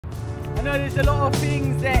I know there's a lot of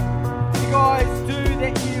things that you guys do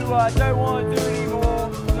that you don't want to do anymore.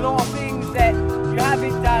 There's a lot of things that you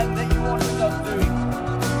haven't done that you want to start doing.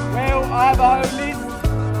 Well, I have a whole list.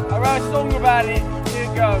 I wrote a song about it. Here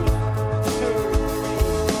it goes. 2,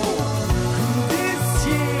 3, 4. This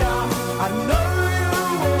year, I know you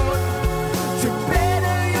want to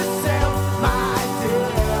better yourself, my dear.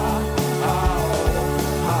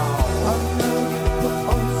 I know you put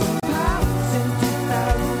on some pounds in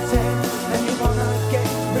 2010, and you wanna get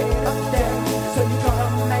rid of them, so you gotta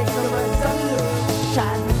make a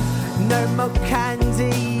resolution. No more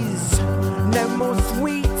candies, no more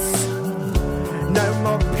sweets, no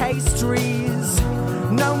more pastries,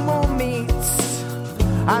 no more meats.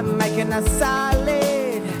 I'm making a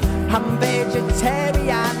salad, I'm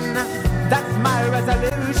vegetarian, that's my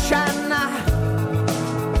resolution.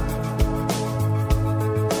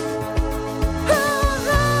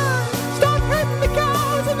 Stop herding the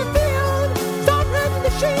cows in the field, stop herding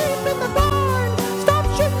the sheep in the barn, stop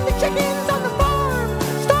shooting the chickens on the farm,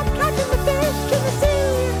 stop catching the fish in the sea.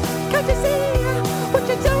 Can't you see what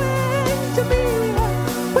you're doing to me?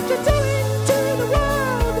 What you're doing to the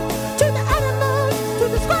world, to the animals, to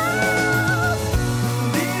the squirrels.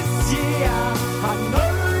 This year, I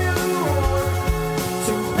know you want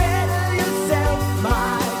to better yourself,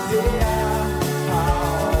 my dear.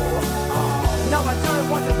 No, I don't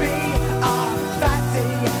want to be a fatty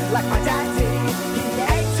like my daddy. He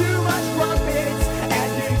ate too much crumpets and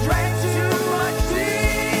he drank too much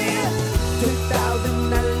tea.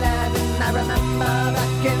 2011, I remember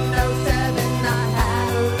back in 07, I had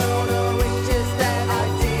a load of riches that I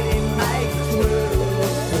didn't make through.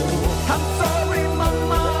 I'm sorry,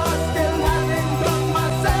 mama, still haven't got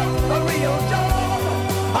myself a real job.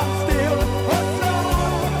 I'm still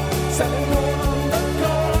hustling, selling corn on the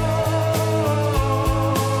go.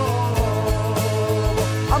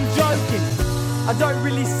 I'm joking, I don't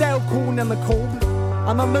really sell corn on the cob.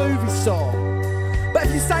 I'm a movie star. But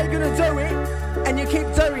if you say you're gonna do it, and you keep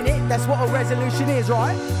doing it, that's what a resolution is,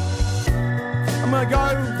 right? I'm gonna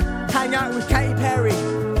go hang out with Katy Perry,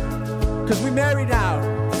 'cause we're married now,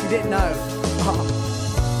 if you didn't know.